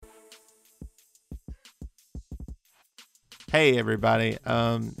Hey everybody,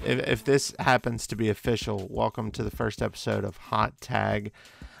 if this happens to be official, welcome to the first episode of Hot Tag.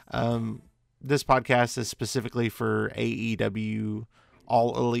 This podcast is specifically for AEW,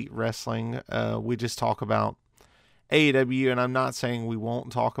 All Elite Wrestling. We just talk about AEW, and I'm not saying we won't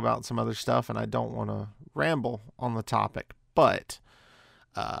talk about some other stuff, and I don't want to ramble on the topic, but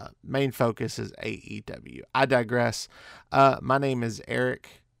main focus is AEW. I digress. My name is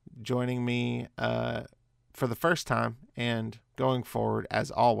Eric. Joining me for the first time and going forward, as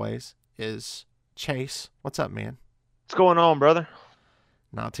always, is Chase. What's up, man? What's going on, brother?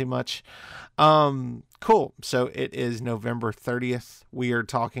 Not too much. Cool. So it is November 30th. We are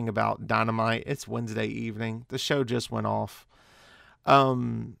talking about Dynamite. It's Wednesday evening. The show just went off.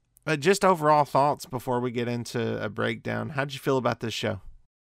 Just overall thoughts before we get into a breakdown. How'd you feel about this show?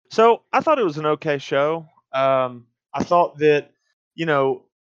 So I thought it was an okay show. I thought that,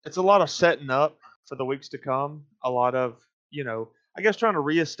 it's a lot of setting up for the weeks to come. A lot of, I guess trying to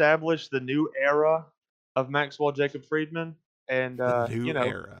reestablish the new era of Maxwell Jacob Friedman. And, The new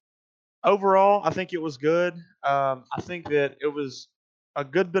era. overall, I think it was good. I think that it was a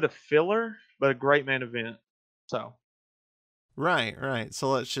good bit of filler, but a great main event. So. Right.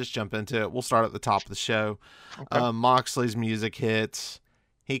 So let's just jump into it. We'll start at the top of the show. Okay. Moxley's music hits.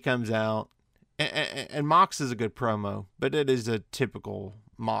 He comes out. And Mox is a good promo, but it is a typical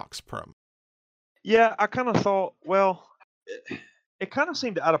Mox promo. Yeah, I kind of thought, it kind of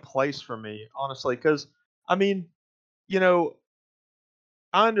seemed out of place for me, honestly, because, I mean, you know,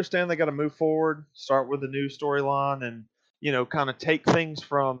 I understand they got to move forward, start with a new storyline, and kind of take things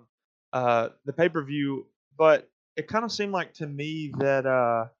from the pay per view. But it kind of seemed like to me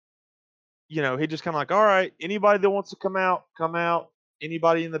that he just kind of like, all right, anybody that wants to come out, come out.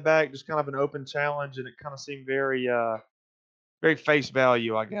 Anybody in the back, just kind of an open challenge, and it kind of seemed very very face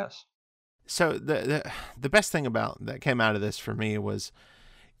value, I guess. So the best thing about that came out of this for me was,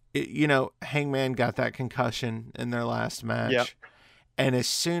 Hangman got that concussion in their last match. Yep. And as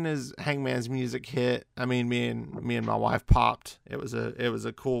soon as Hangman's music hit, I mean, me and my wife popped. It was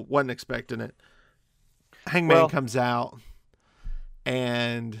a cool. Wasn't expecting it. Hangman comes out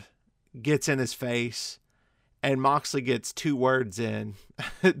and gets in his face, and Moxley gets two words in,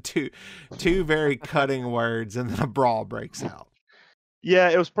 two very cutting words, and then a brawl breaks out.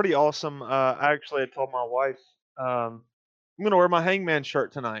 Yeah, it was pretty awesome. I actually had told my wife, I'm gonna wear my Hangman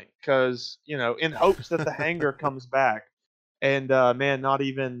shirt tonight because in hopes that the hanger comes back. And man, not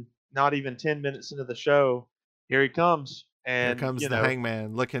even 10 minutes into the show, here he comes. Here And comes the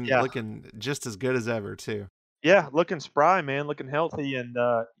Hangman, looking just as good as ever too. yeah, looking spry, man, looking healthy, and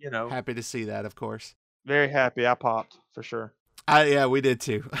Happy to see that, of course. very happy. I popped for sure. Yeah, we did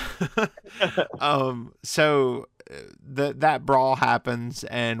too. So that brawl happens,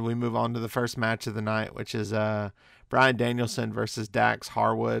 and we move on to the first match of the night, which is Bryan Danielson versus Dax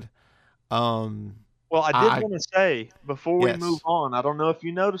Harwood. Well, I did want to say before we move on, I don't know if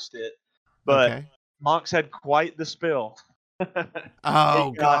you noticed it, but Mox had quite the spill.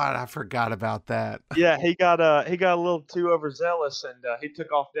 Oh God, I forgot about that. Yeah, he got a little too overzealous, and he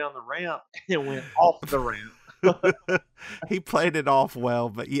took off down the ramp and went off the ramp. He played it off well,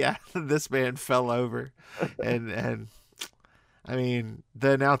 but yeah, this man fell over, and I mean,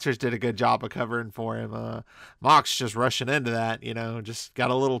 the announcers did a good job of covering for him. Mox just rushing into that, just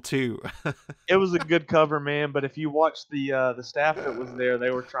got a little too. It was a good cover, man. But if you watch the staff that was there, they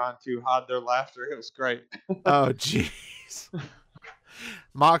were trying to hide their laughter. It was great. Oh, jeez.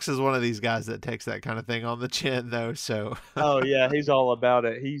 Mox is one of these guys that takes that kind of thing on the chin, though. So. Oh yeah, he's all about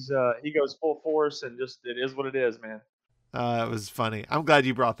it. He goes full force, and just it is what it is, man. It was funny. I'm glad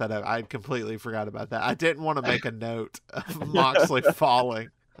you brought that up. I completely forgot about that. I didn't want to make a note of Moxley falling.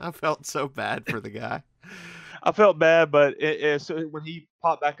 I felt so bad for the guy. I felt bad, but so when he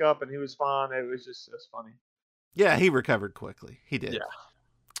popped back up and he was fine, it was funny. Yeah, he recovered quickly. He did.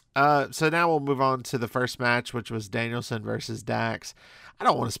 Yeah. So now we'll move on to the first match, which was Danielson versus Dax. I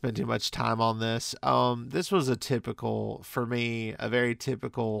don't want to spend too much time on this. This was for me, a very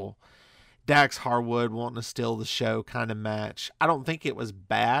typical Dax Harwood wanting to steal the show kind of match. I don't think it was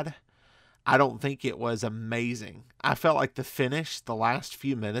bad. I don't think it was amazing. I felt like the last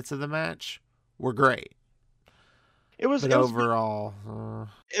few minutes of the match were great. It was overall,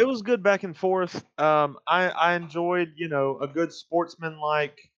 it was good back and forth. I enjoyed, a good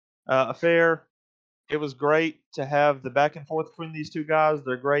sportsman-like affair. It was great to have the back and forth between these two guys.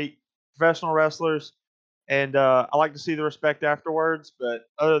 They're great professional wrestlers. And I like to see the respect afterwards, but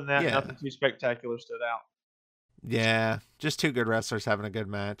other than that, nothing too spectacular stood out. Yeah, just two good wrestlers having a good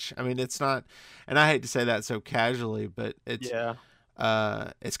match. I mean, it's not, and I hate to say that so casually, but it's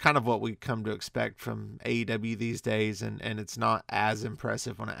It's kind of what we come to expect from AEW these days, and it's not as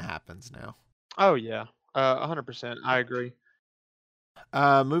impressive when it happens now. Oh yeah, 100%. I agree.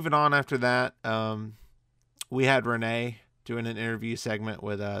 Moving on after that, we had Renee doing an interview segment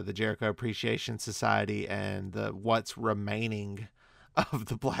with the Jericho Appreciation Society and the what's remaining of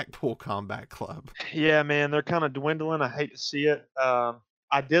the Blackpool Combat Club. Yeah, man, they're kind of dwindling. I hate to see it.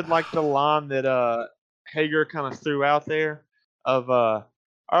 I did like the line that Hager kind of threw out there of, all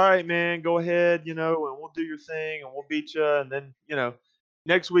right, man, go ahead, and we'll do your thing and we'll beat you. And then,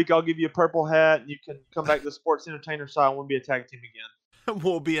 next week I'll give you a purple hat and you can come back to the sports entertainer side and we'll be a tag team again.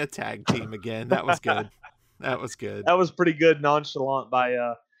 We'll be a tag team again. That was good. That was good. That was pretty good, nonchalant by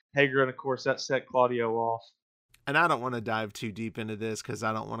Hager. And, of course, that set Claudio off. And I don't want to dive too deep into this because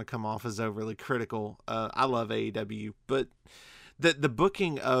I don't want to come off as overly critical. I love AEW, but the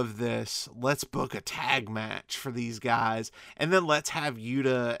booking of this, let's book a tag match for these guys, and then let's have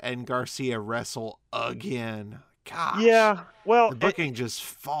Yuta and Garcia wrestle again. Gosh. Yeah, well, the booking just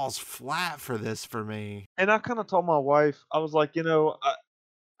falls flat for this for me. And I kind of told my wife, I was like,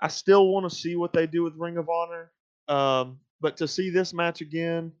 I still want to see what they do with Ring of Honor, but to see this match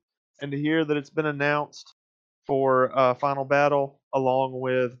again and to hear that it's been announced for Final Battle along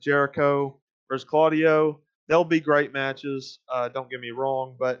with Jericho versus Claudio, they'll be great matches. Don't get me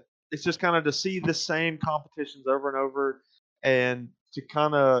wrong, but it's just kind of to see the same competitions over and over and to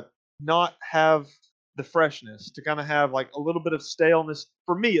kind of not have the freshness, to kind of have like a little bit of staleness,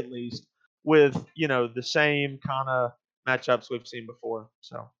 for me at least, with, the same kind of matchups we've seen before.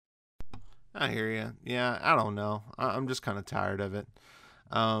 So I hear you. Yeah, I don't know. I'm just kind of tired of it.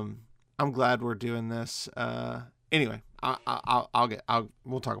 I'm glad we're doing this. Anyway,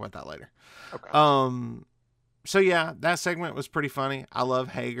 we'll talk about that later. Okay. So yeah, that segment was pretty funny. I love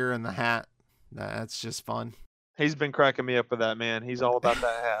Hager and the hat. That's just fun. He's been cracking me up with that, man. He's all about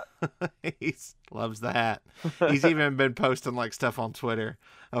that hat. He loves the hat. He's even been posting like stuff on Twitter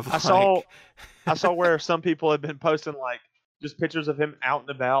of I saw where some people have been posting like just pictures of him out and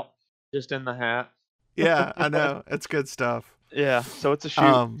about just in the hat. Yeah, I know. It's good stuff. Yeah, so it's a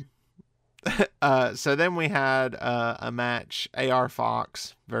shoot. So then we had a match, AR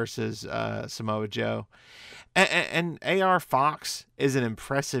Fox versus Samoa Joe. And AR Fox is an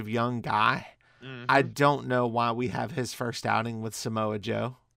impressive young guy. Mm-hmm. I don't know why we have his first outing with Samoa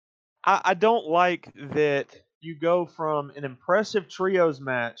Joe. I don't like that you go from an impressive trios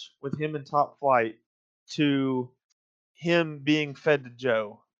match with him in Top Flight to him being fed to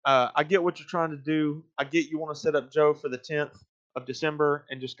Joe. I get what you're trying to do. I get you want to set up Joe for the 10th of December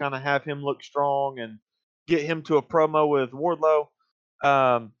and just kind of have him look strong and get him to a promo with Wardlow.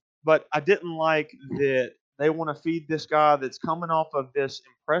 But I didn't like that they want to feed this guy that's coming off of this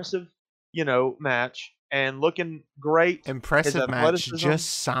impressive, match and looking great. Impressive match, just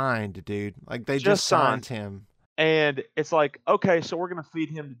signed, dude. Like they just signed him. And it's like, okay, so we're going to feed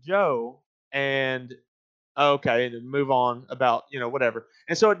him to Joe and okay, and move on about, whatever.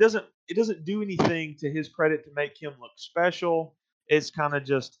 And so it doesn't do anything to his credit to make him look special. It's kind of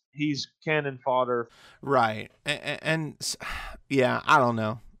just he's cannon fodder. Right. And yeah, I don't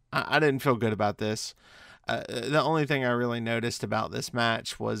know. I didn't feel good about this. The only thing I really noticed about this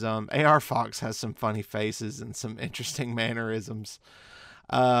match was AR Fox has some funny faces and some interesting mannerisms.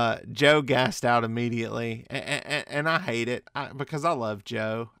 Joe gassed out immediately, and I hate it because I love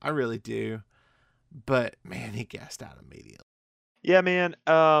Joe. I really do. But, man, he gassed out immediately. Yeah, man.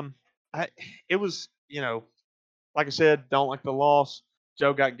 It was, like I said, don't like the loss.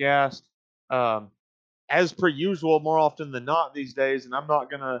 Joe got gassed. As per usual, more often than not these days, and I'm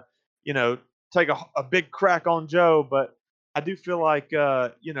not going to, take a big crack on Joe, but I do feel like,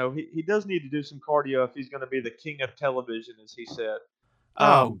 he does need to do some cardio if he's going to be the king of television, as he said.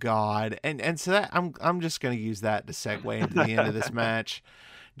 Oh God. And so that I'm just going to use that to segue into the end of this match.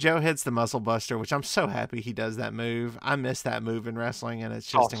 Joe hits the muscle buster, which I'm so happy he does that move. I miss that move in wrestling, and it's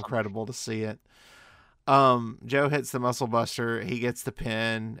just incredible to see it. Joe hits the muscle buster. He gets the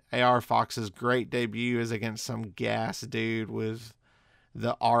pin. AR Fox's great debut is against some gas dude with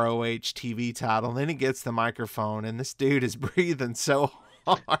the ROH TV title. And then he gets the microphone, and this dude is breathing so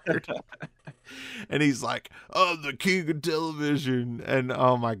hard. And he's like, I'm the king of television. And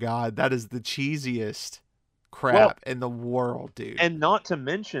oh my God, that is the cheesiest crap in the world, dude. And not to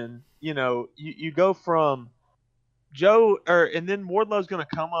mention, you go from Joe, and then Wardlow's going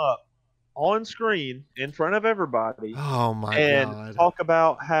to come up on screen in front of everybody. Oh my God. And talk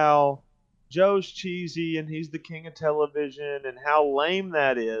about how Joe's cheesy and he's the king of television and how lame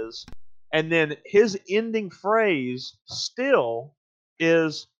that is. And then his ending phrase still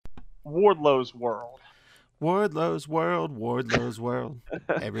is Wardlow's world. Wardlow's World, Wardlow's World.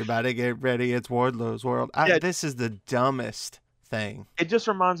 Everybody get ready, it's Wardlow's World. Yeah, This is the dumbest thing. it just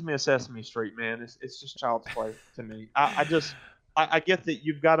reminds me of Sesame Street, man. It's just child's play to me. I get that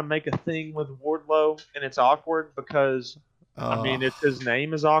you've got to make a thing with Wardlow, and it's awkward because I mean it's his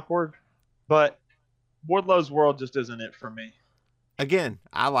name is awkward, but Wardlow's World just isn't it for me. Again,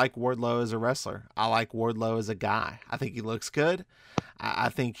 I like Wardlow as a wrestler. I like Wardlow as a guy. I think he looks good. I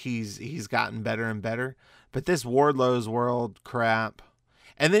think he's gotten better and better. But this Wardlow's World crap.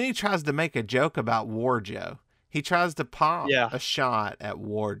 And then he tries to make a joke about War Joe. He tries to pop a shot at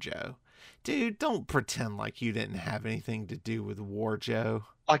War Joe. Dude, don't pretend like you didn't have anything to do with War Joe.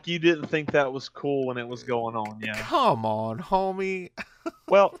 Like you didn't think that was cool when it was going on, yeah. Come on, homie.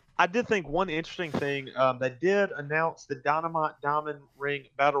 Well, I did think one interesting thing, they did announce the Dynamite Diamond Ring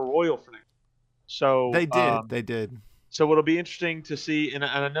Battle Royal for next. So they did. So it'll be interesting to see, and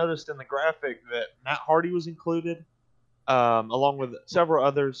I noticed in the graphic that Matt Hardy was included, along with several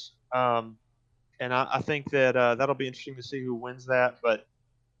others. And I think that that'll be interesting to see who wins that. But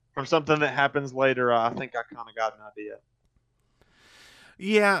from something that happens later, I think I kind of got an idea.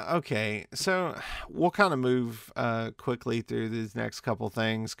 Yeah, okay. So we'll kind of move quickly through these next couple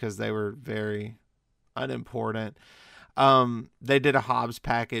things because they were very unimportant. They did a Hobbs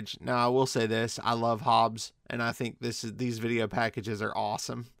package. Now, I will say this. I love Hobbs, and I think these video packages are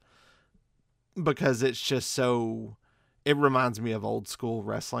awesome because it's just so... It reminds me of old school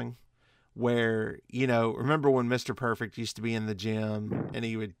wrestling where, remember when Mr. Perfect used to be in the gym and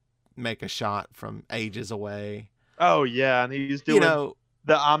he would make a shot from ages away? Oh, yeah, and he's doing...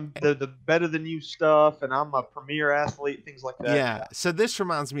 the better than you stuff, and I'm a premier athlete, things like that. Yeah. So this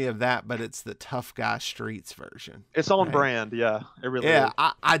reminds me of that, but it's the tough guy streets version. It's on brand, yeah. It really is.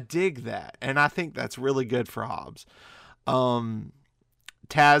 I dig that, and I think that's really good for Hobbs.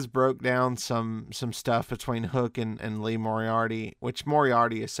 Taz broke down some stuff between Hook and Lee Moriarty, which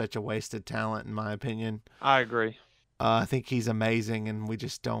Moriarty is such a wasted talent in my opinion. I agree. I think he's amazing, and we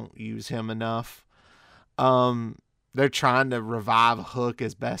just don't use him enough. They're trying to revive Hook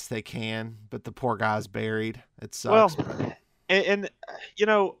as best they can, but the poor guy's buried. It sucks. Well, and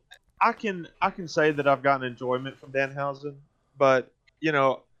I can say that I've gotten enjoyment from Danhausen, but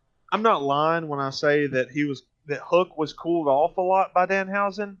I'm not lying when I say that Hook was cooled off a lot by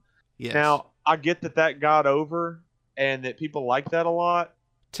Danhausen. Yes. Now I get that got over and that people like that a lot.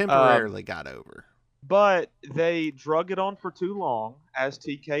 Temporarily got over, but they drug it on for too long, as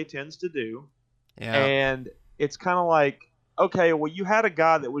TK tends to do. Yeah. And it's kind of like, okay, well, you had a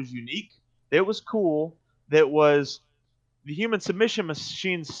guy that was unique, that was cool, that was the Human Submission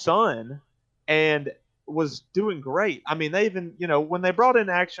Machine's son, and was doing great. I mean, they even, when they brought in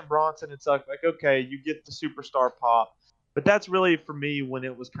Action Bronson, it's like, okay, you get the superstar pop. But that's really, for me, when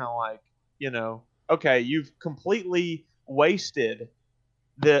it was kind of like, okay, you've completely wasted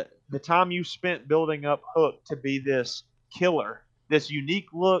the time you spent building up Hook to be this killer, this unique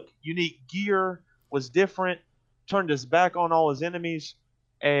look, unique gear, was different, turned his back on all his enemies,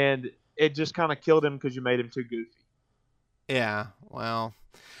 and it just kind of killed him because you made him too goofy. Yeah, well,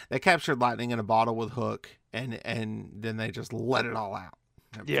 they captured lightning in a bottle with Hook, and then they just let it all out.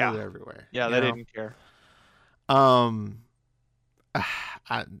 It flew everywhere. Yeah, they didn't care. I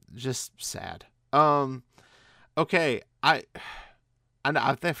just sad. Okay, I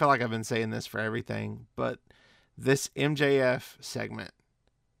feel like I've been saying this for everything, but this MJF segment,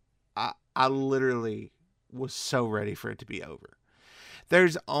 I literally was so ready for it to be over.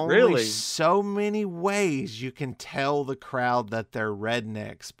 There's only so many ways you can tell the crowd that they're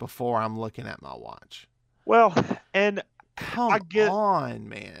rednecks before I'm looking at my watch. Well, and come on,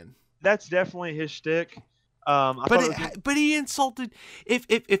 man. That's definitely his shtick. But he insulted.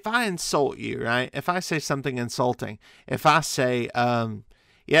 If I insult you, right? If I say something insulting, if I say,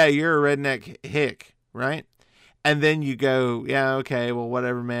 yeah, you're a redneck hick, right? And then you go, yeah, okay, well,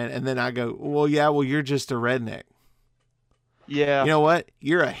 whatever, man. And then I go, well, yeah, well, you're just a redneck. Yeah. You know what?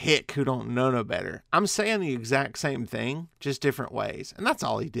 You're a hick who don't know no better. I'm saying the exact same thing, just different ways. And that's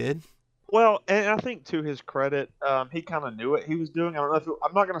all he did. Well, and I think to his credit, he kind of knew what he was doing. I don't know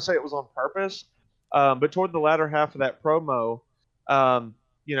I'm not going to say it was on purpose, but toward the latter half of that promo,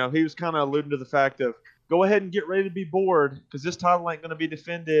 he was kind of alluding to the fact of, go ahead and get ready to be bored, because this title ain't going to be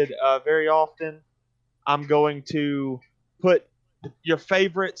defended very often. I'm going to put your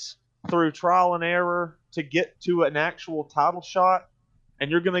favorites through trial and error to get to an actual title shot,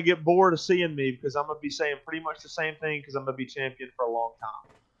 and you're going to get bored of seeing me because I'm going to be saying pretty much the same thing because I'm going to be champion for a long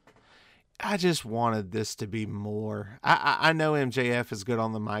time. I just wanted this to be more. I know MJF is good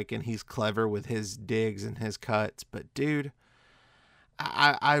on the mic and he's clever with his digs and his cuts, but dude,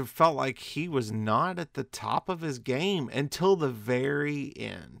 I felt like he was not at the top of his game until the very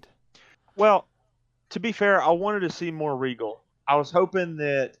end. Well, to be fair, I wanted to see more Regal. I was hoping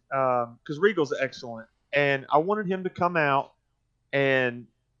that because Regal's excellent, and I wanted him to come out and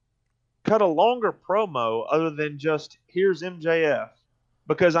cut a longer promo other than just here's MJF,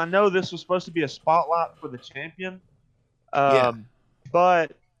 because I know this was supposed to be a spotlight for the champion. Yeah. Um,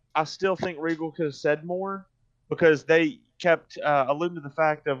 but I still think Regal could have said more because they kept alluding to the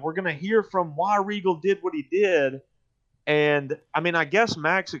fact of we're going to hear from why Regal did what he did. And I mean, I guess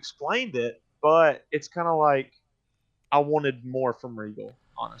Max explained it, but it's kind of like I wanted more from Regal,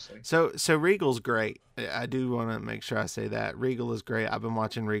 honestly. So Regal's great. I do want to make sure I say that Regal is great. I've been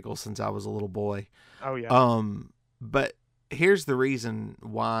watching Regal since I was a little boy. Oh yeah, But here's the reason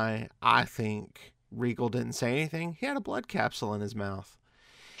why I think Regal didn't say anything. He had a blood capsule in his mouth.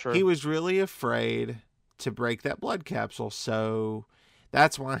 He true. was really afraid to break that blood capsule, so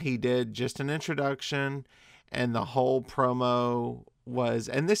that's why he did just an introduction, and the whole promo was,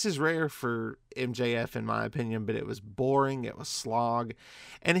 and this is rare for MJF in my opinion, but it was boring, it was slog,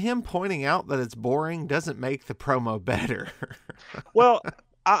 and him pointing out that it's boring doesn't make the promo better. Well,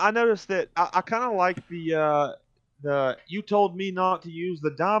 I noticed that I kind of like the you told me not to use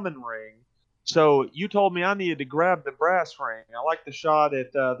the diamond ring, so you told me I needed to grab the brass ring. I like the shot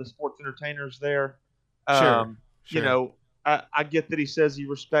at the sports entertainers there. Sure, You sure. know, I get that he says he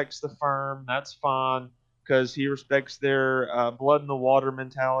respects the firm. That's fine because he respects their blood in the water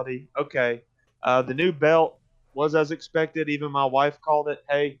mentality. Okay, the new belt was as expected. Even my wife called it.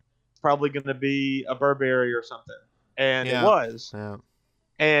 Hey, it's probably going to be a Burberry or something, and it Yeah, was. yeah.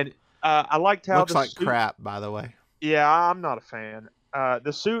 And I liked how Looks the like suit. crap, by the way. Yeah, I'm not a fan.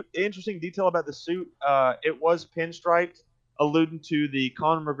 The suit. Interesting detail about the suit. It was pinstriped, alluding to the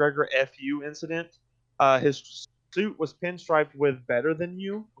Conor McGregor FU incident. His suit was pinstriped with "Better Than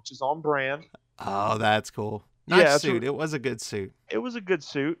You," which is on brand. Oh, that's cool. Nice Yeah, it's a, suit. It was a good suit. it was a good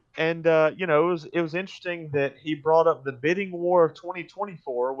suit, and it was interesting that he brought up the bidding war of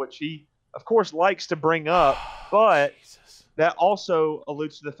 2024, which he of course likes to bring up, Oh, but Jesus. that also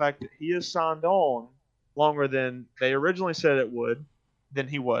alludes to the fact that he is signed on longer than they originally said it would, than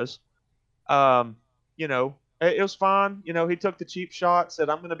he was. Um, it was fine. He took the cheap shot, said,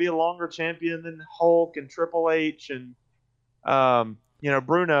 I'm going to be a longer champion than Hulk and Triple H and,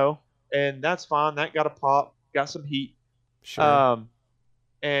 Bruno. And that's fine. That got a pop, got some heat. Sure. Um,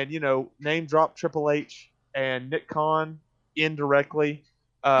 and, name drop Triple H and Nick Khan indirectly.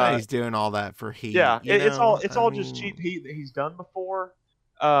 Oh, Uh, he's doing all that for heat, Yeah, it's all it's I all just cheap mean, heat that he's done before.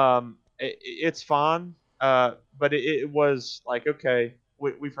 It's fine, but it was like okay,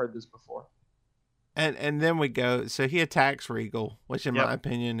 we've heard this before. and then we go. So he attacks Regal, which in Yep, my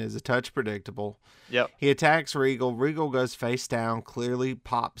opinion is a touch predictable. yep, He attacks Regal. Regal goes face down, clearly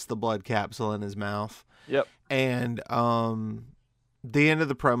pops the blood capsule in his mouth, yep. and the end of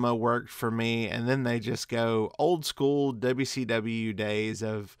the promo worked for me. And then they just go old school WCW days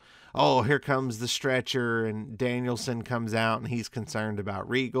of, oh, here comes the stretcher, and Danielson comes out and he's concerned about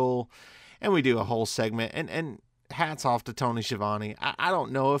Regal, and we do a whole segment. And hats off to Tony Schiavone. I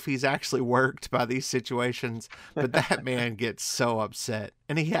don't know if he's actually worked by these situations, but that man gets so upset,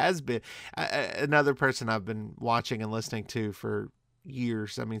 and he has been. Another person I've been watching and listening to for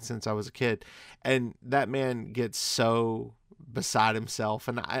years. I mean, since I was a kid, and that man gets so beside himself,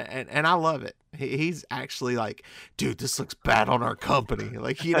 and I love it. He's actually like, dude, this looks bad on our company.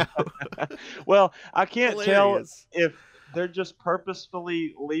 Like, Well, I can't tell hilarious. if they're just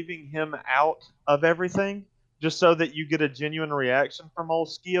purposefully leaving him out of everything, just so that you get a genuine reaction from old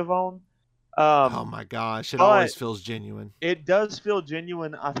Schiavone. Oh Um, my gosh, it but always feels genuine. it does feel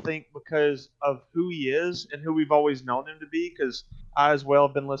genuine, I think, because of who he is and who we've always known him to be. Because I, as well,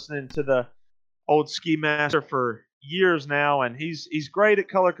 have been listening to the old Ski Master for years now, and he's great at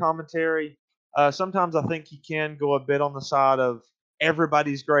color commentary. Sometimes I think he can go a bit on the side of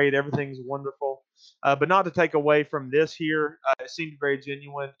everybody's great, everything's wonderful, but not to take away from this here. It seemed very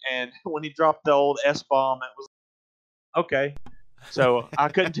genuine, and when he dropped the old S bomb, it was okay. So I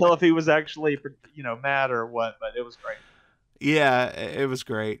couldn't tell if he was actually, mad or what, but it was great. Yeah, it was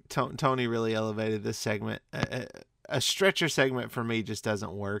great. Tony really elevated this segment. A stretcher segment for me just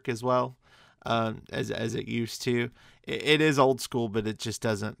doesn't work as well as it used to. It is old school, but it just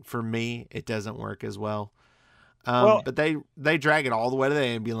doesn't, for me. It doesn't work as well. Well, But they drag it all the way to the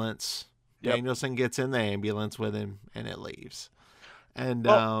ambulance. yep. Danielson gets in the ambulance with him, and it leaves. And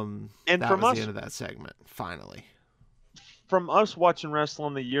Well, and that from was the us end of that segment. Finally, from us watching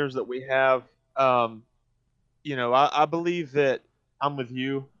wrestling the years that we have, um, I believe that I'm with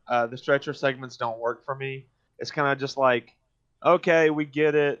you. The stretcher segments don't work for me. It's kind of just like okay, we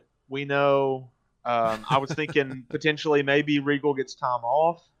get it. We know. I was thinking potentially maybe Regal gets time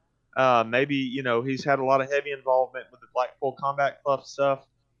off. Maybe he's had a lot of heavy involvement with the Blackpool Combat Club stuff,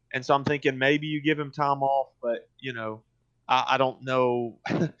 and so I'm thinking maybe you give him time off, but I don't know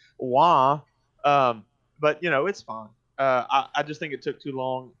why. Um, but it's fine. I just think it took too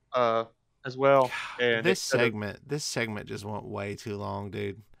long as well, and it could have. This segment just went way too long,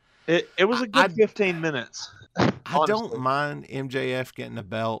 dude. It was I a good I, 15 minutes, I don't honestly. mind MJF getting a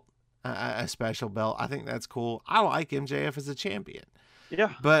belt, a special belt. I think that's cool. I like MJF as a champion.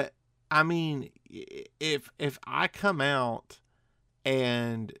 Yeah. But I mean, if I come out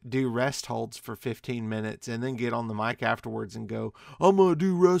and do rest holds for 15 minutes and then get on the mic afterwards and go, I'm going to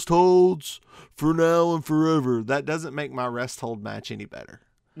do rest holds for now and forever, that doesn't make my rest hold match any better.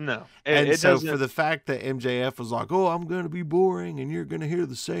 No, And it so for doesn't. the fact that MJF was like, oh, I'm going to be boring and you're going to hear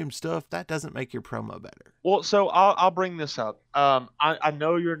the same stuff, that doesn't make your promo better. Well, so I'll bring this up. I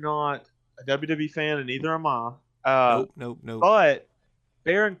know you're not a WWE fan, and neither am I. Nope. But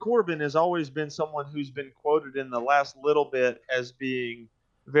Baron Corbin has always been someone who's been quoted in the last little bit as being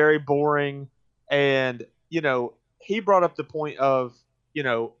very boring, and he brought up the point of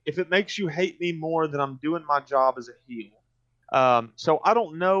if it makes you hate me more, then I'm doing my job as a heel. So I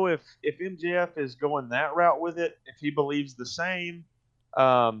don't know if MJF is going that route with it, if he believes the same.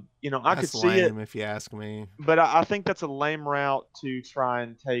 I could That's see it, lame if you ask me. but I think that's a lame route to try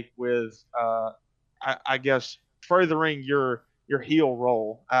and take with, I guess, furthering your heel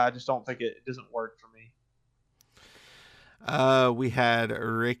role. I just don't think it doesn't work for me. We had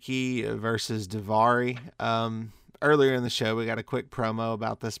Ricky versus Davari. Earlier in the show, we got a quick promo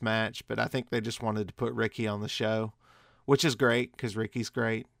about this match, but I think they just wanted to put Ricky on the show, which is great because Ricky's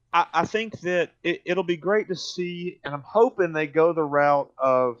great. I think that it'll be great to see, and I'm hoping they go the route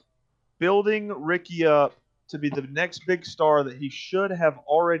of building Ricky up to be the next big star that he should have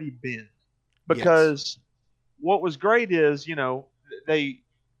already been. Because what was great is, they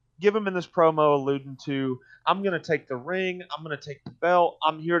give him in this promo alluding to, I'm going to take the ring, I'm going to take the belt,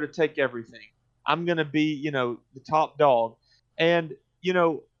 I'm here to take everything. I'm going to be, the top dog. And,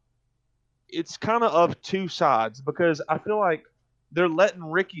 it's kind of two sides because I feel like they're letting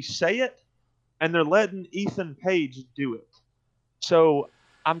Ricky say it and they're letting Ethan Page do it. So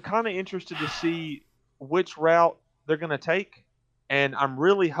I'm kind of interested to see which route they're going to take, and I'm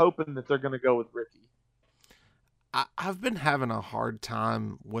really hoping that they're going to go with Ricky. I've been having a hard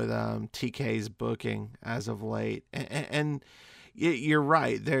time with TK's booking as of late, and you're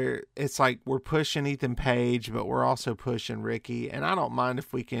right. It's like we're pushing Ethan Page, but we're also pushing Ricky, and I don't mind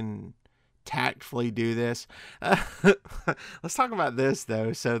if we can tactfully do this. Let's talk about this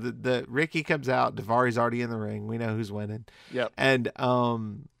though. So the Ricky comes out, Davari's already in the ring. We know who's winning. Yep. And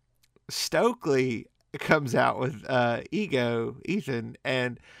Stokely comes out with Ethan,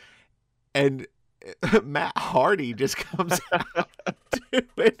 and Matt Hardy just comes out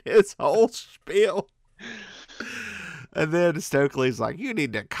doing his whole spiel. And then Stokely's like, you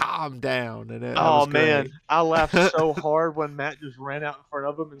need to calm down. And oh, man. I laughed so hard when Matt just ran out in front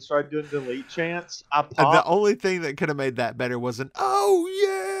of him and started doing delete chants. I popped. And the only thing that could have made that better was an, oh,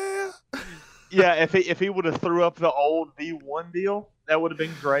 yeah. Yeah, if he would have threw up the old V1 deal, that would have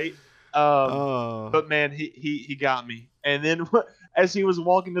been great. But, man, he got me. And then as he was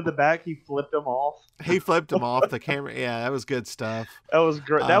walking to the back, he flipped him off. He flipped him off the camera. Yeah, that was good stuff. That was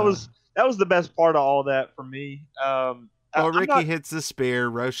great. That was the best part of all that for me. Ricky hits the spear,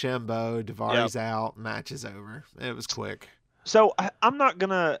 Rochambeau, Davari's out, match is over. It was quick. So I'm not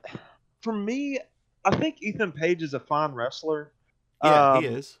gonna. For me, I think Ethan Page is a fine wrestler. Yeah, he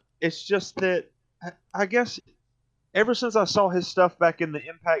is. It's just that I guess ever since I saw his stuff back in the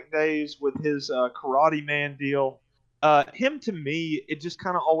Impact days with his Karate Man deal, him to me, it just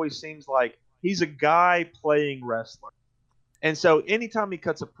kind of always seems like he's a guy playing wrestler. And so anytime he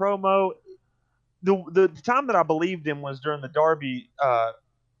cuts a promo, the time that I believed him was during the Darby,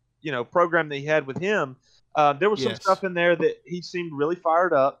 program that he had with him. There was some stuff in there that he seemed really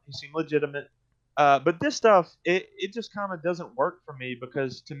fired up. He seemed legitimate. But this stuff, it just kind of doesn't work for me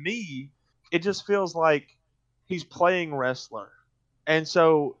because to me, it just feels like he's playing wrestler. And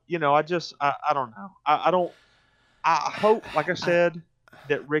so, I don't know. I hope, like I said,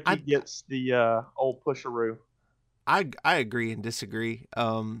 that Ricky gets the old pusheroo. I agree and disagree.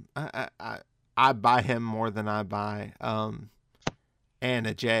 I buy him more than I buy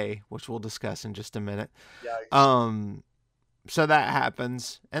Anna Jay, which we'll discuss in just a minute. Yikes. So that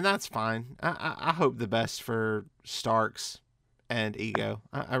happens, and that's fine. I hope the best for Starks and Ego.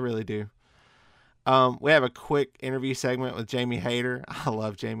 I really do. We have a quick interview segment with Jamie Hayter. I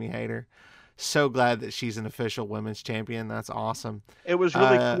love Jamie Hayter. So glad that she's an official women's champion. That's awesome. It was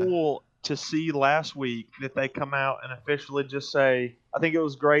really cool to see last week that they come out and officially just say, I think it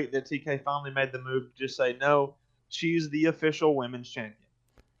was great that TK finally made the move to just say, no, she's the official women's champion.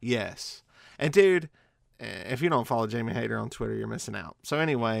 Yes. And dude, if you don't follow Jamie Hayter on Twitter, you're missing out. So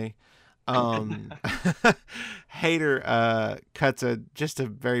anyway, Hayter cuts just a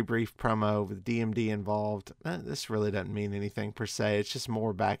very brief promo with DMD involved. This really doesn't mean anything per se. It's just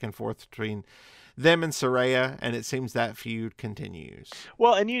more back and forth between them and Saraya, and it seems that feud continues.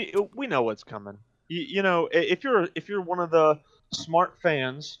 Well, and we know what's coming. You know, if you're one of the smart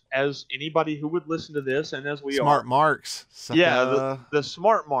fans, as anybody who would listen to this, and as we smart are, marks, yeah, the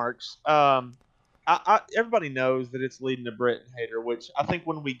smart marks. Everybody knows that it's leading to Britt and Hayter, which I think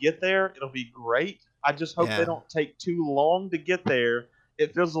when we get there, it'll be great. I just hope they don't take too long to get there.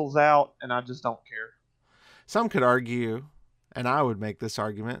 It fizzles out, and I just don't care. Some could argue, and I would make this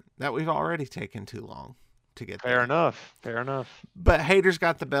argument, that we've already taken too long to get there. Fair enough. But Hayter's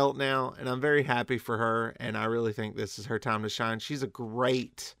got the belt now, and I'm very happy for her, and I really think this is her time to shine. She's a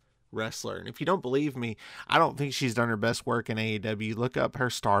great wrestler, and if you don't believe me, I don't think she's done her best work in AEW. Look up her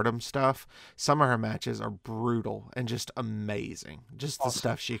Stardom stuff. Some of her matches are brutal and just amazing. Just the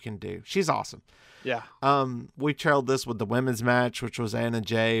stuff she can do. She's awesome. Yeah. We trailed this with the women's match, which was Anna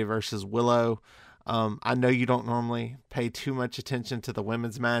Jay versus Willow. I know you don't normally pay too much attention to the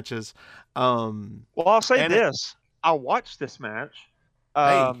women's matches. Well, I'll say this. I watched this match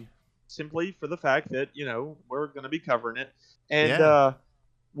simply for the fact that, we're going to be covering it. And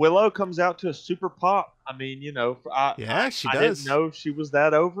Willow comes out to a super pop. I mean, she does. I didn't know she was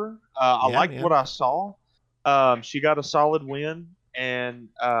that over. I liked what I saw. She got a solid win. And,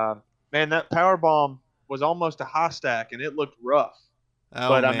 man, that powerbomb was almost a high stack, and it looked rough.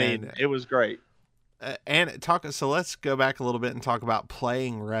 But, I mean, it was great. So let's go back a little bit and talk about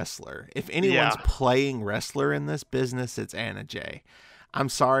playing wrestler. If anyone's playing wrestler in this business, it's Anna Jay. I'm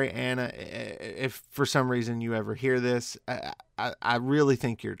sorry, Anna, if for some reason you ever hear this. I really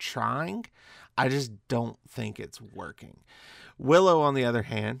think you're trying. I just don't think it's working. Willow, on the other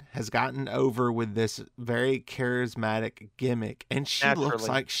hand, has gotten over with this very charismatic gimmick, and she looks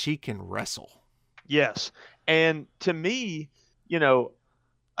like she can wrestle. Yes. And to me,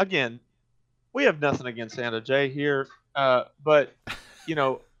 again, we have nothing against Anna Jay here, but,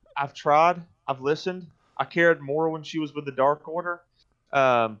 I've tried. I've listened. I cared more when she was with the Dark Order.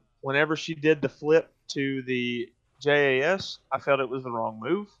 Whenever she did the flip to the JAS, I felt it was the wrong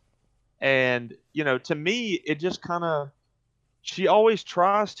move. And, to me, it just kind of – she always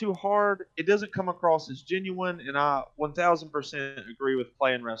tries too hard. It doesn't come across as genuine, and I 1,000% agree with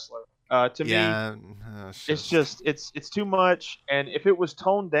playing wrestler. To me, it's just it's too much. And if it was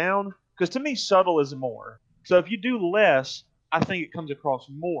toned down – because to me, subtle is more. So if you do less, I think it comes across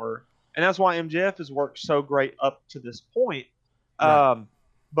more. And that's why MJF has worked so great up to this point. Right.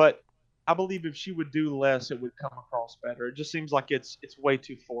 But I believe if she would do less, it would come across better. It just seems like it's way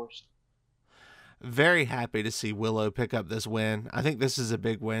too forced. Very happy to see Willow pick up this win. I think this is a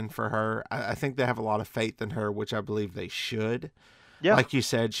big win for her. I think they have a lot of faith in her, which I believe they should. Yeah. Like you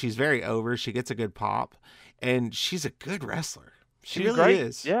said, she's very over. She gets a good pop, and she's a good wrestler. She really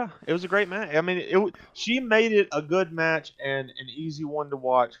is. Yeah, it was a great match. I mean, she made it a good match and an easy one to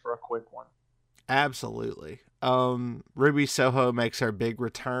watch for a quick one. Absolutely. Ruby Soho makes her big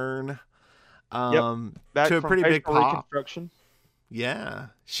return. Back to a pretty big pop. Reconstruction. Yeah,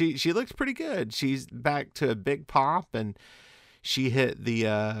 she looks pretty good. She's back to a big pop, and she hit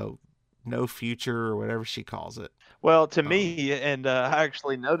the no future or whatever she calls it. Well, to me, and I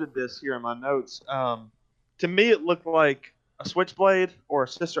actually noted this here in my notes. To me, it looked like a Switchblade or a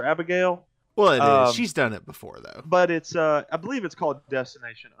Sister Abigail. Well, it is. She's done it before, though. But it's, I believe it's called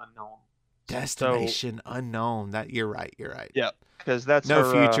Destination Unknown. Destination Unknown. You're right. Yeah, because that's no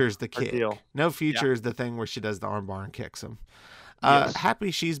her, future's the kick. Deal. No future is the thing where she does the armbar and kicks him. Happy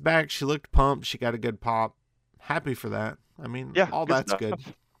she's back. She looked pumped. She got a good pop. Happy for that. I mean, all that's good.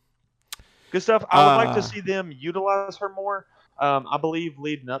 Good stuff. I would like to see them utilize her more. I believe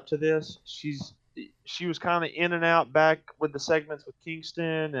leading up to this, she was kind of in and out back with the segments with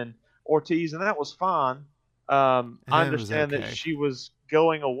Kingston and Ortiz, and that was fine. I understand that she was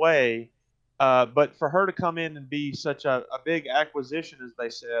going away, but for her to come in and be such a big acquisition, as they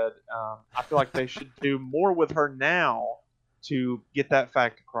said, I feel like they should do more with her now to get that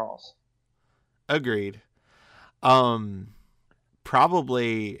fact across. Agreed.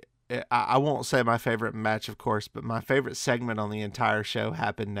 Probably, I won't say my favorite match, of course, but my favorite segment on the entire show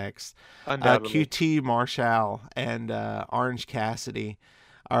happened next. QT Marshall and Orange Cassidy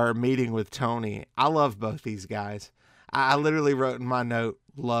are meeting with Tony. I love both these guys. I literally wrote in my note,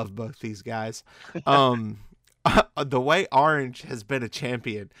 love both these guys. The way Orange has been a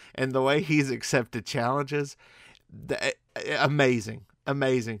champion and the way he's accepted challenges, amazing.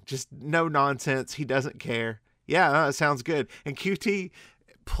 Amazing. Just no nonsense. He doesn't care. Yeah, no, it sounds good. And QT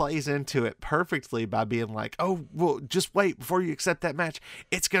plays into it perfectly by being like, oh, well, just wait before you accept that match.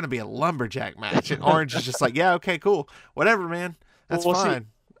 It's going to be a lumberjack match. And Orange is just like, yeah, okay, cool. Whatever, man. That's fine.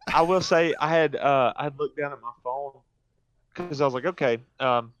 See, I will say I had looked down at my phone because I was like, okay,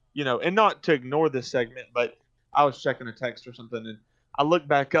 and not to ignore this segment, but I was checking a text or something, and I looked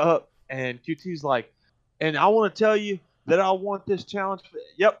back up, and QT's like, and I want to tell you that I want this challenge.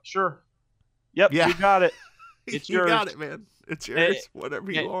 Yep, sure. Yep, yeah. You got it. It's yours. You got it, man. It's yours.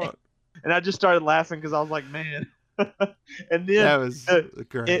 Whatever you want. And I just started laughing because I was like, man. And then that was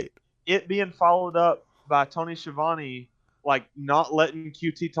great. It being followed up by Tony Schiavone, like not letting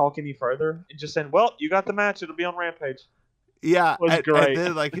QT talk any further and just saying, well, you got the match. It'll be on Rampage. Yeah, it was great.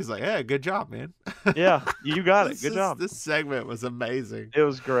 And then, he's like, yeah, good job, man. Yeah, you got it. Good job. This segment was amazing. It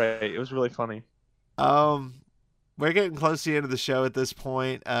was great. It was really funny. We're getting close to the end of the show at this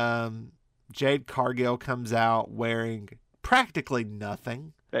point. Jade Cargill comes out wearing practically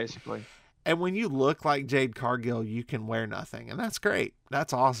nothing. Basically. And when you look like Jade Cargill, you can wear nothing. And that's great.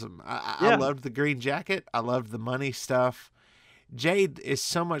 That's awesome. I loved the green jacket. I loved the money stuff. Jade is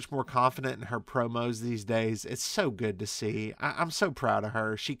so much more confident in her promos these days. It's so good to see. I'm so proud of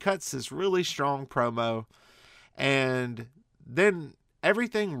her. She cuts this really strong promo. And then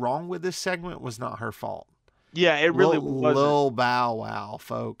everything wrong with this segment was not her fault. Yeah, it really wasn't. Lil Bow Wow,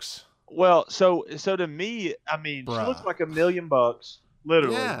 folks. Well, so to me, I mean, Bruh. She looks like $1 million,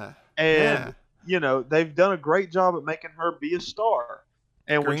 literally. Yeah. And, they've done a great job at making her be a star.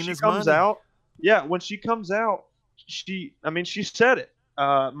 And when she comes out, she said it.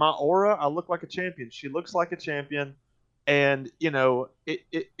 My aura, I look like a champion. She looks like a champion. And,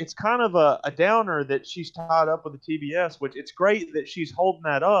 it's kind of a downer that she's tied up with the TBS, which it's great that she's holding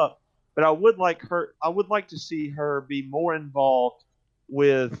that up. But I would like to see her be more involved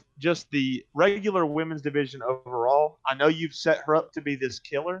with just the regular women's division overall. I know you've set her up to be this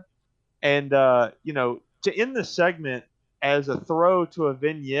killer. And, to end the segment as a throw to a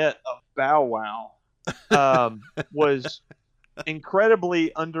vignette of Bow Wow was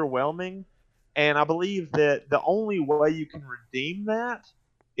incredibly underwhelming. And I believe that the only way you can redeem that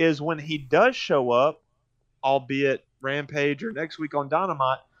is when he does show up, albeit Rampage or next week on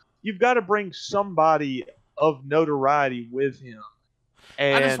Dynamite, you've got to bring somebody of notoriety with him.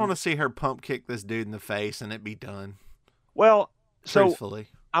 And I just want to see her pump kick this dude in the face and it be done. Well, truthfully.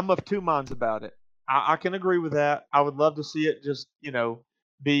 So I'm of two minds about it. I can agree with that. I would love to see it just,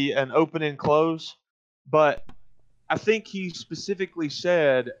 be an open and close. But I think he specifically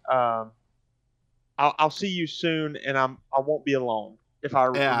said, I'll see you soon and I won't be alone. If I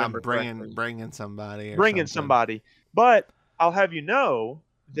remember correctly. Bringing somebody. Bringing somebody. But I'll have you know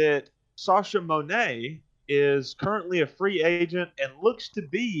that Sasha Monet is currently a free agent and looks to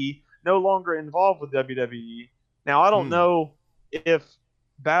be no longer involved with WWE. Now, I don't know if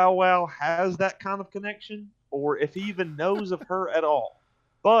Bow Wow has that kind of connection or if he even knows of her at all.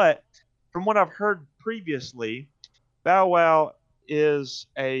 But from what I've heard previously, Bow Wow is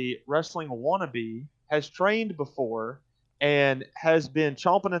a wrestling wannabe, has trained before, and has been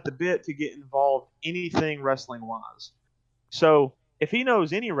chomping at the bit to get involved anything wrestling-wise. So if he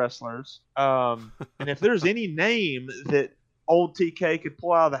knows any wrestlers, and if there's any name that old TK could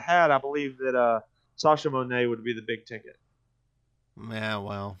pull out of the hat, I believe that Sasha Monet would be the big ticket. Yeah,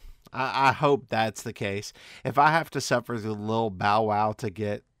 well, I hope that's the case. If I have to suffer the Lil Bow Wow to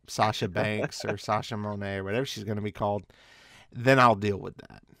get Sasha Banks or Sasha Monet or whatever she's going to be called, then I'll deal with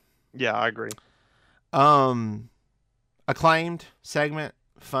that. Yeah, I agree. Acclaimed segment,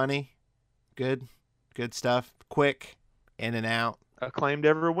 funny, good stuff, quick, in and out. Acclaimed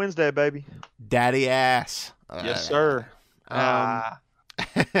every Wednesday, baby. Daddy ass. Yes, sir. All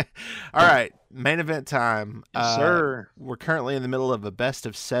right, main event time. Yes, sir. We're currently in the middle of a best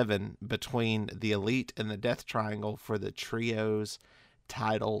of 7 between the Elite and the Death Triangle for the Trios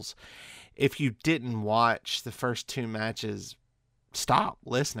titles. If you didn't watch the first 2 matches, stop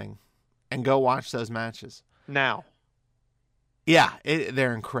listening and go watch those matches. Now. Yeah,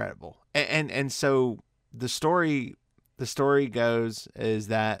 they're incredible. And so the story goes is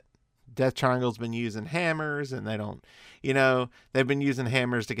that Death Triangle's been using hammers and they've been using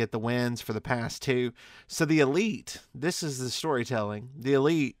hammers to get the wins for the past 2. So the Elite, this is the storytelling. The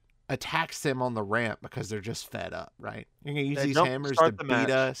Elite attacks them on the ramp because they're just fed up, right? You're going to use these hammers to beat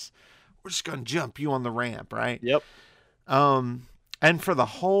us. We're just going to jump you on the ramp, right? Yep. And for the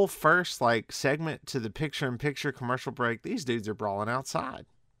whole first like segment to the picture-in-picture commercial break, these dudes are brawling outside.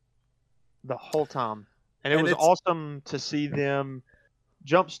 The whole time. And it And was it's awesome to see them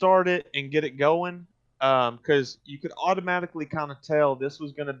jumpstart it and get it going, because you could automatically kind of tell this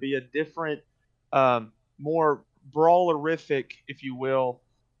was going to be a different, more brawlerific, if you will,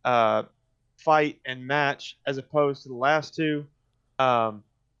 uh, fight and match as opposed to the last two, um,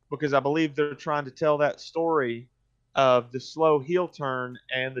 because I believe they're trying to tell that story of the slow heel turn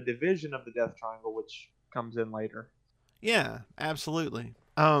and the division of the Death Triangle, which comes in later. yeah, absolutely.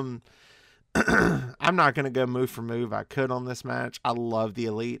 I'm not going to go move for move. I could on this match. I love the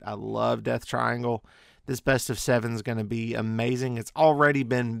Elite. I love Death Triangle. This best of seven is going to be amazing. It's already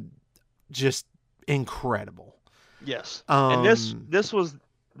been just incredible. Yes, and this Um, this was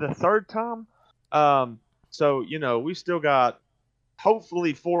the third time. So we still got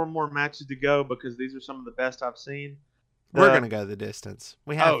hopefully four more matches to go because these are some of the best I've seen. we're The going to go the distance.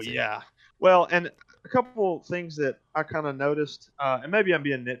 We have Oh to. yeah, well, and a couple things that I kind of noticed, and maybe I'm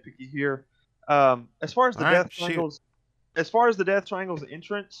being nitpicky here. As far as All the right, Death shoot. Triangles, as far as the Death Triangle's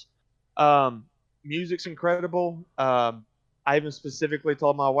entrance, um, music's incredible. I even specifically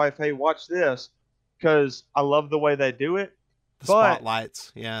told my wife, "Hey, watch this," because I love the way they do it. The But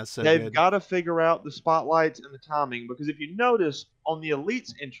spotlights. Yeah, so they've good. got to figure out the spotlights and the timing, because if you notice on the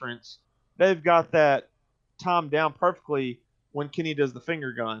Elite's entrance, they've got that timed down perfectly when Kenny does the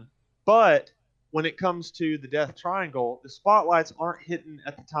finger gun. But when it comes to the Death Triangle, the spotlights aren't hitting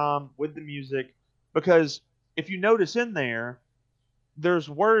at the time with the music, because if you notice in there, there's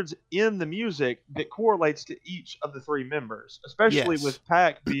words in the music that correlates to each of the three members, especially Yes. with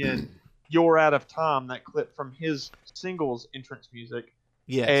Pac being "You're Out of Time," that clip from his singles entrance music.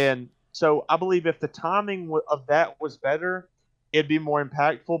 Yes. And so I believe if the timing of that was better, it'd be more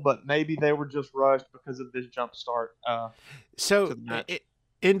impactful. But maybe they were just rushed because of this jump start to So, the match.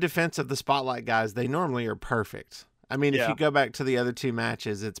 in defense of the spotlight guys, they normally are perfect. I mean, if you Yeah, go back to the other two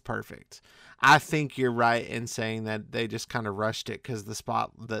matches, it's perfect. I think you're right in saying that they just kind of rushed it because the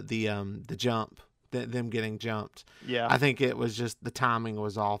jump, them getting jumped. yeah, I think it was just the timing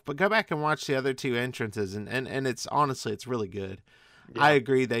was off. But go back and watch the other two entrances, and it's honestly it's really good. I yeah,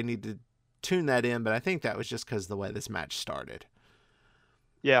 agree they need to tune that in, but I think that was just because of the way this match started.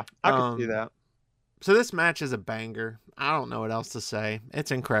 yeah. I could see Um, that. so this match is a banger. I don't know what else to say.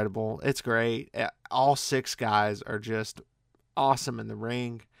 It's incredible. It's great. All six guys are just awesome in the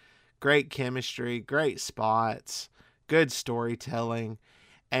ring. Great chemistry, great spots, good storytelling,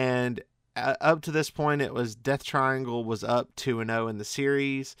 and up to this point, it was Death Triangle was up 2-0 in the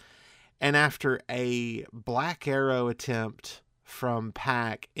series, and after a Black Arrow attempt from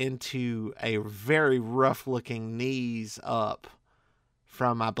Pac into a very rough-looking knees up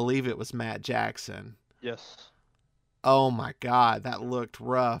from I believe it was Matt Jackson. Yes. Oh my God, that looked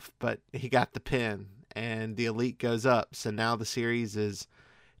rough, but he got the pin, and the Elite goes up. So now the series is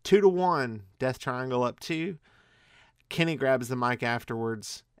 2-1. Death Triangle up 2. Kenny grabs the mic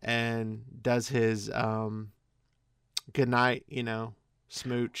afterwards and does his good night,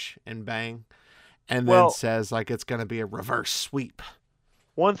 smooch and bang, and then Well, says like it's gonna be a reverse sweep.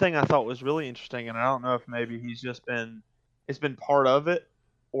 one thing I thought was really interesting, and I don't know if maybe it's been part of it,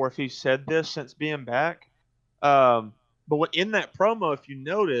 or if he said this since being back. But in that promo, if you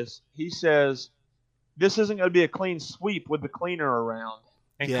notice, he says this isn't going to be a clean sweep with the cleaner around,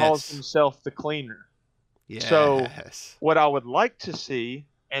 and calls Yes, himself the cleaner. So, yes, what I would like to see,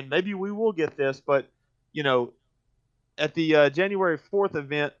 and maybe we will get this, but you know, at the January 4th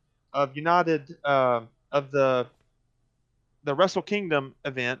event of United of the Wrestle Kingdom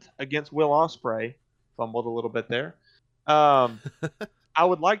event against Will Ospreay, fumbled a little bit there. Um, I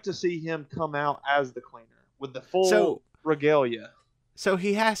would like to see him come out as the cleaner with the so full regalia. so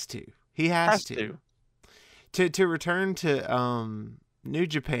he has to. He has Has to. to. To return to New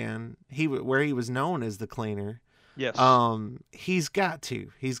Japan, where he was known as the cleaner. Yes. He's got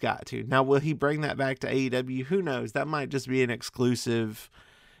to. He's got to. Now, will he bring that back to AEW? Who knows? That might just be an exclusive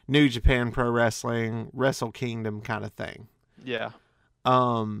New Japan Pro Wrestling, Wrestle Kingdom kind of thing. Yeah.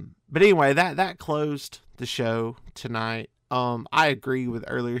 But anyway, that closed the show tonight. I agree with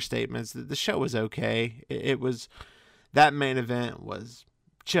earlier statements that the show was okay. It was that main event was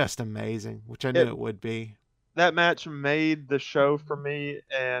just amazing, which I knew It it would be. That match made the show for me,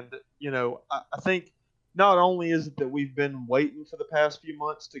 and I think not only is it that we've been waiting for the past few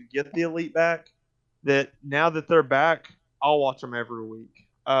months to get the Elite back, that now that they're back, I'll watch them every week.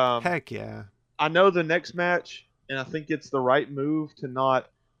 Heck yeah. I know the next match, and I think it's the right move to not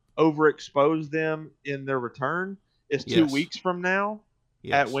overexpose them in their return, is two Yes. weeks from now.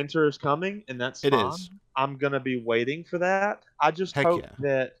 at Yes, Winter is Coming, and that's it fine. is. I'm gonna be waiting for that. I just Heck hope yeah.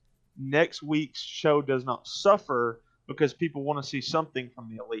 that next week's show does not suffer because people want to see something from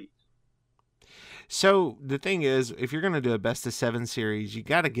the Elite. So the thing is, if you're going to do a best of 7 series, you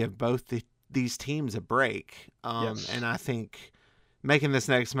got to give these teams a break. Yes. And I think making this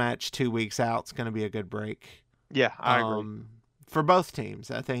next match 2 weeks out is going to be a good break. Yeah, I agree. For both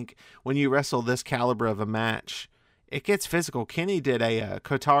teams. I think when you wrestle this caliber of a match, it gets physical. Kenny did a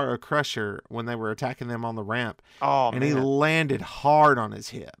Kotaro Crusher when they were attacking them on the ramp, Oh and he man. landed hard on his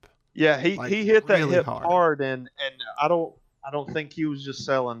hip, Yeah, he like he hit that really hip hard. hard, and I don't think he was just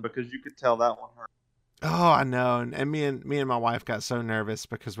selling because you could tell that one hurt. Oh, I know. And me and my wife got so nervous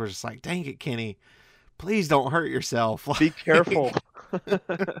because we're just like, dang it, Kenny, please don't hurt yourself. Be careful.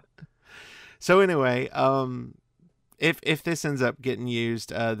 So anyway, if this ends up getting used,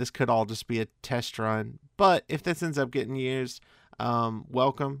 this could all just be a test run. But if this ends up getting used,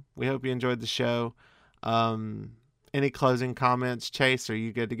 welcome. We hope you enjoyed the show. Any closing comments, Chase? Are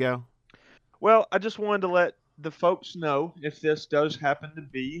you good to go? Well, I just wanted to let the folks know if this does happen to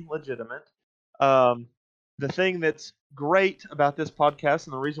be legitimate. Um, the thing that's great about this podcast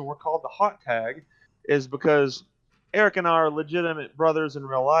and the reason we're called the Hot Tag is because Eric and I are legitimate brothers in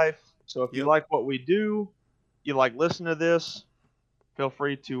real life. So if you Yep. like what we do, you like listening to this, feel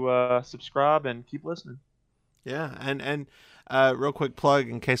free to subscribe and keep listening. Yeah, and real quick plug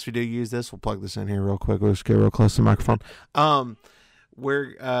in case we do use this, we'll plug this in here real quick. We'll just get real close to the microphone.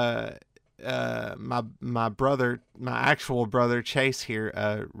 We're my brother, my actual brother Chase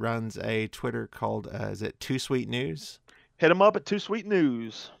here, runs a Twitter called is it Too Sweet News? Hit them up at Too Sweet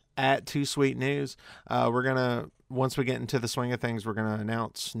News. At Too Sweet News. We're gonna once we get into the swing of things, we're gonna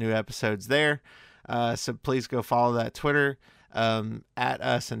announce new episodes there. So please go follow that Twitter. At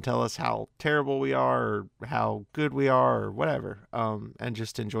us and tell us how terrible we are or how good we are or whatever. And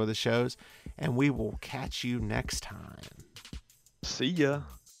just enjoy the shows. And we will catch you next time. See ya.